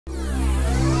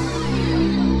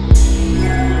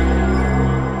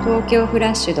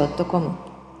Tokyoflash.com。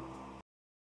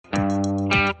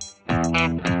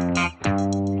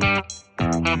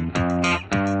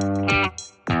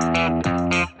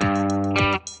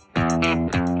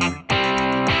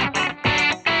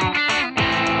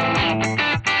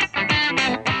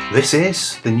 This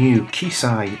is the new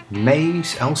Kisai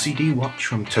Maze LCD watch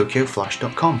from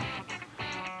Tokyoflash.com.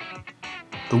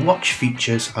 The watch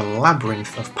features a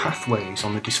labyrinth of pathways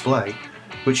on the display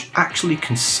which actually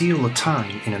conceal the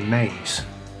time in a maze.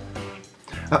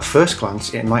 At first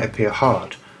glance it might appear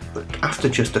hard, but after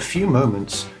just a few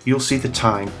moments you'll see the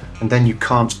time and then you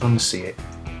can't unsee it.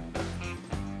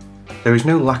 There is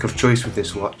no lack of choice with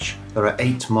this watch. There are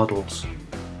 8 models.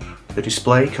 The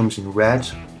display comes in red,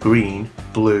 green,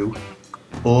 blue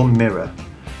or mirror,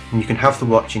 and you can have the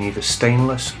watch in either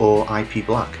stainless or IP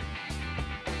black.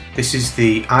 This is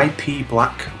the IP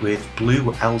black with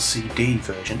blue LCD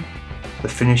version. The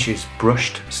finish is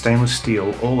brushed stainless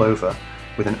steel all over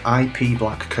with an IP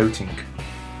black coating.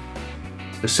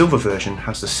 The silver version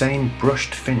has the same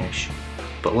brushed finish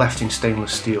but left in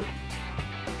stainless steel.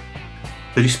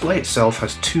 The display itself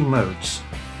has 2 modes,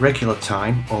 regular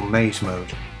time or maze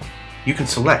mode. You can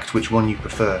select which one you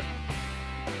prefer.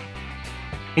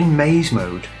 In maze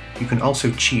mode, you can also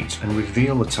cheat and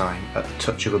reveal the time at the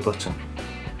touch of a button.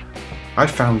 I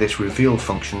found this reveal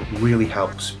function really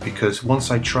helps because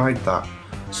once I tried that,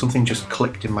 something just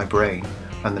clicked in my brain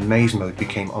and the maze mode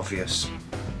became obvious.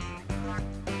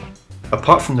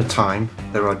 Apart from the time,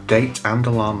 there are date and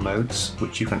alarm modes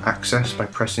which you can access by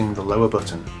pressing the lower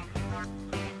button.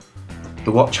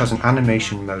 The watch has an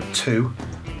animation mode too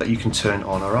that you can turn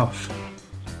on or off.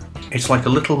 It's like a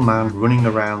little man running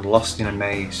around lost in a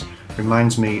maze.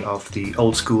 Reminds me of the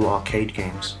old school arcade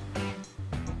games.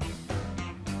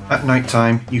 At night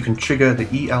time, you can trigger the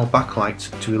EL backlight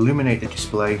to illuminate the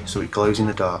display so it glows in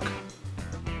the dark.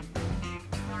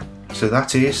 So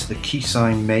that is the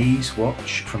Kisai Maze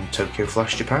watch from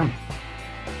Tokyoflash Japan.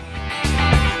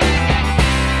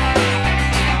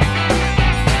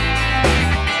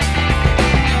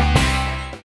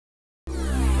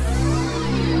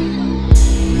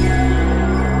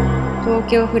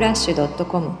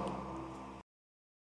 Tokyoflash.com